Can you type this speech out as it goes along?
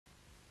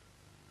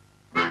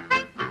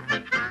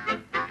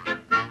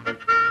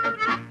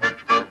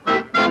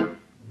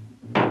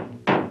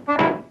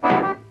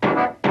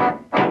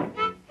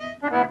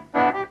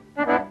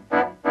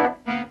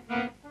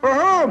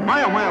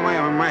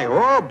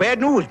bad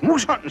news.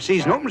 Moose hunting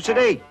season opens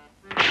today.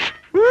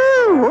 Woo!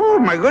 Oh,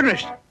 my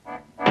goodness.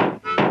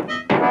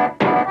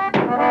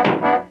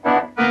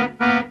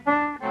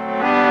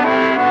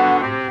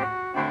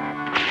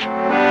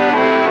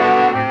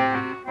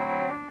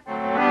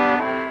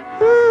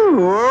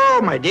 Woo! Oh,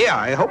 my dear,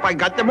 I hope I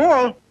got them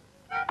all. Woo!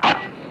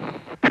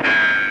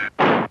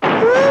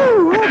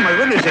 Oh, my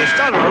goodness, they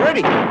started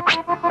already.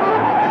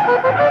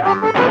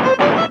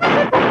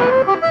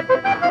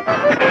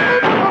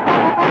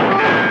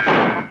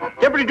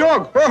 Deputy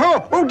Dawg!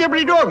 Oh,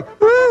 Deputy Dawg!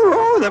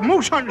 Oh, the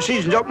moose hunting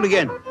season's open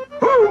again.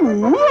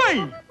 Oh,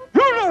 wait!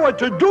 You know what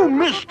to do,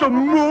 Mr.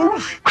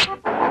 Moose!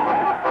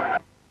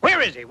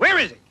 Where is he? Where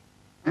is he?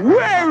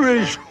 Where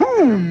is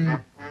whom?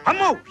 A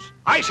moose!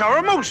 I saw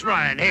a moose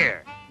running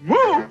here.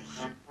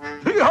 Moose?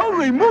 The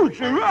only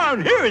moose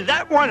around here is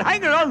that one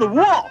hanging on the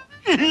wall.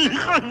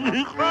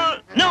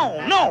 No,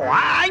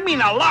 I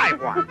mean a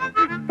live one.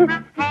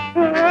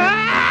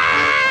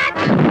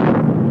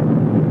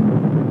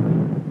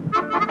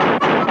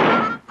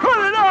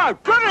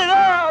 Cut it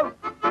out!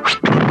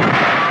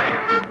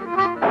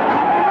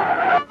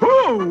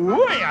 Oh,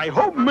 wait, I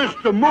hope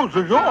Mr. Moose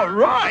is all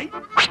right.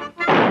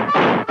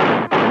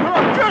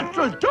 Now, just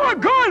a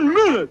doggone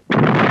minute.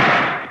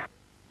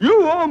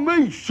 You owe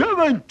me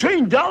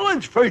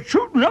 $17 for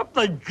shooting up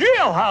the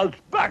jailhouse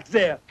back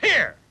there.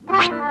 Here.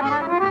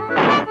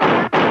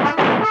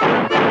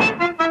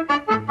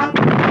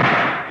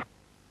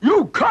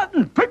 You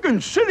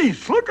cotton-picking city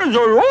slickers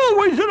are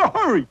always in a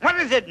hurry.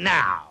 What is it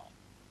now?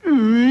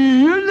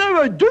 You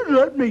never did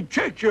let me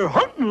check your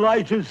hunting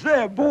license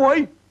there,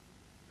 boy.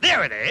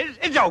 There it is.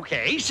 It's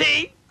okay,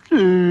 see?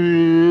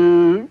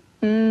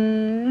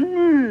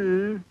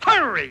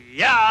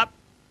 Hurry up.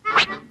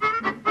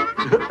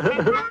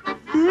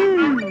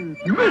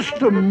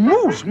 Mr.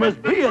 Moose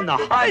must be in the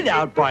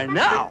hideout by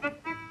now.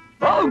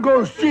 I'll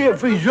go see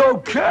if he's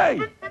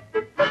okay.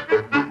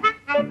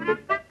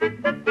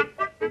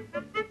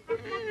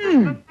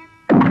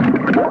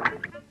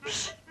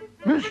 Psst,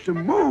 Mr.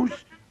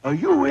 Moose, are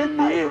you in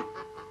there?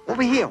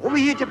 Over here,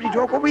 Deputy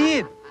Dawg, over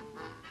here.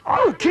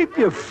 I'll keep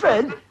you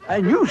fed,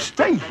 and you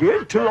stay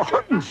here till the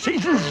hunting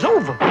season's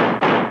over.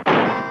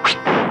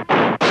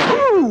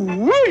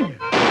 Ooh-wee!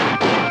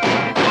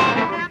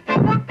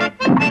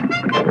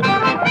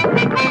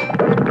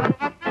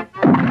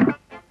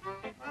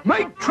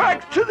 Make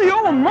tracks to the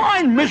old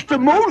mine, Mr.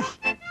 Moose.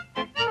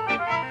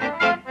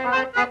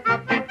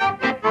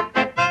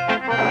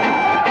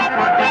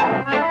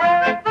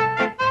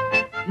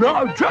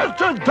 Now,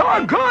 just a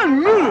doggone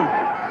minute.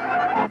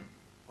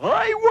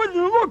 I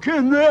wouldn't look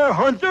in there,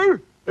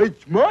 Hunter.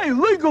 It's my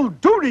legal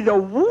duty to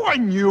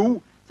warn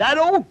you that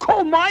old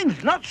coal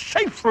mine's not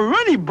safe for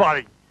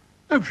anybody.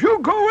 If you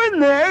go in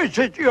there, it's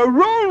at your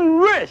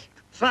own risk.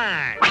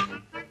 Thanks.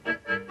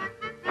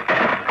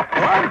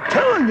 I'm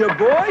telling you,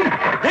 boy,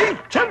 these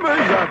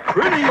timbers are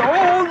pretty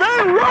old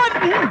and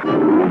rotten.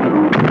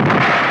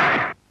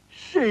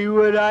 See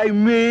what I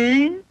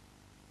mean?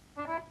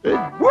 It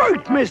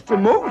worked, Mr.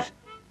 Moose.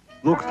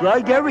 Looks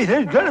like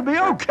everything's gonna be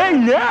okay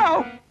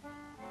now.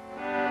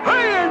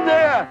 Hey in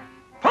there!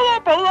 Pull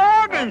up a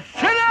log and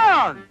sit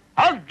down!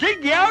 I'll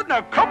dig you out in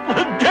a couple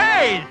of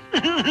days!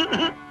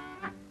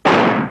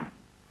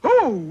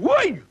 Oh,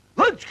 wait!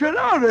 Let's get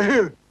out of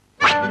here!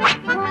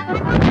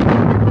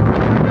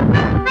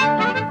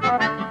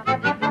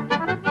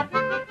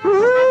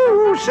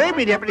 Ooh, save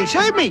me, Deputy,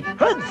 save me!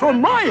 Head for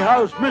my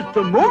house,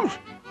 Mr. Moose!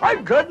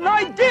 I've got an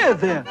idea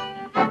there!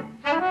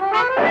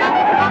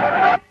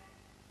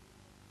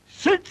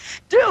 Sit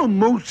still,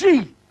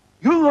 Moosey!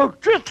 You look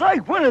just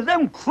like one of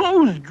them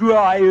clothes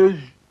dryers.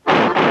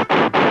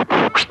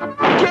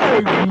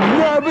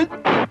 Dang-nabbit!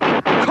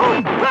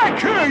 Come back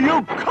here,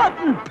 you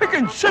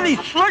cotton-picking city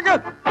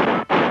slicker!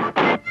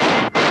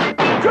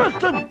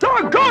 Just a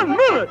doggone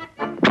minute!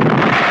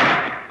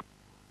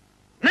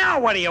 Now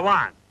what do you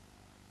want?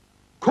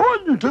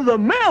 According to the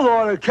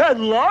mail-order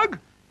catalog,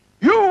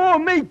 you owe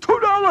me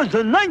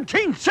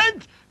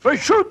 $2.19 for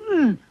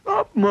shooting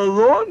up my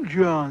long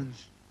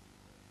johns.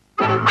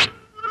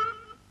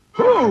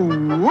 Oh,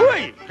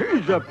 wait!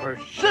 He's a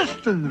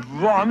persistent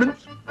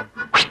varmint.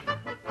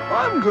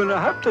 I'm gonna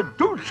have to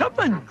do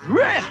something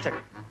drastic.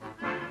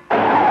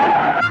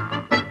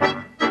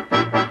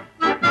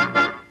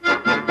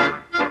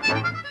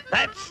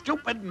 That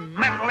stupid,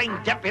 meddling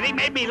deputy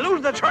made me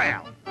lose the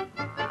trail.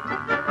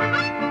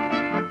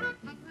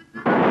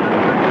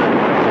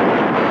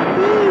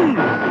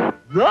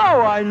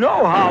 Now I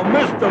know how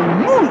Mr.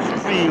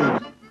 Moose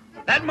feels.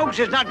 That moose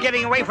is not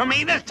getting away from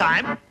me this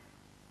time.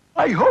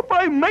 I hope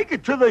I make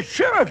it to the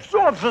sheriff's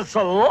office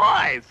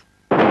alive.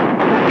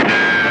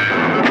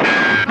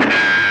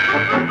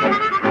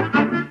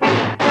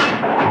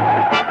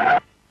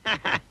 A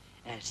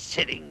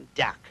sitting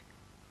duck.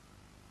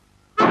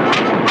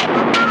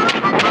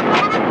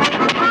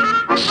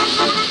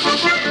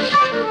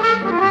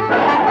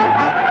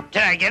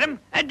 Did I get him?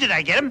 Did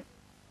I get him?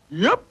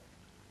 Yep.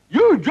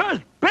 You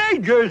just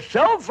bagged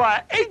yourself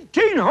a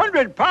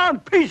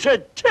 1,800-pound piece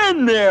of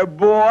tin there,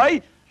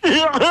 boy.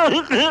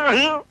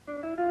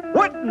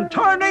 What in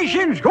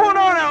tarnation's going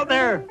on out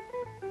there?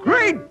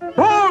 Great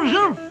balls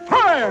of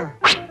fire!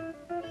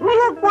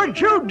 Look what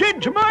you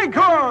did to my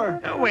car!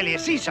 Well, you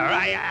see, sir,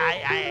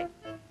 I...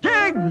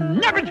 Dag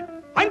nabbit!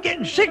 I'm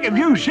getting sick of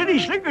you city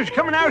slickers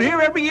coming out here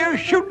every year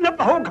shooting up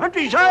the whole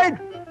countryside.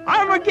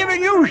 I'm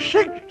giving you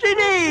 60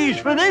 days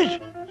for this.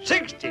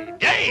 60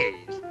 days?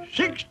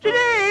 60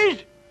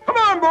 days? Come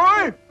on,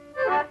 boy.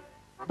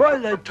 By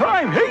the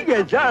time he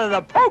gets out of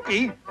the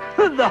pokey,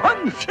 the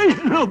hunting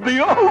season will be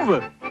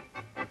over.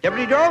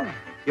 Deputy Dawg,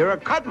 you're a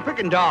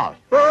cotton-picking doll.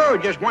 Oh,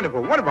 just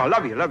wonderful, wonderful.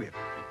 Love you.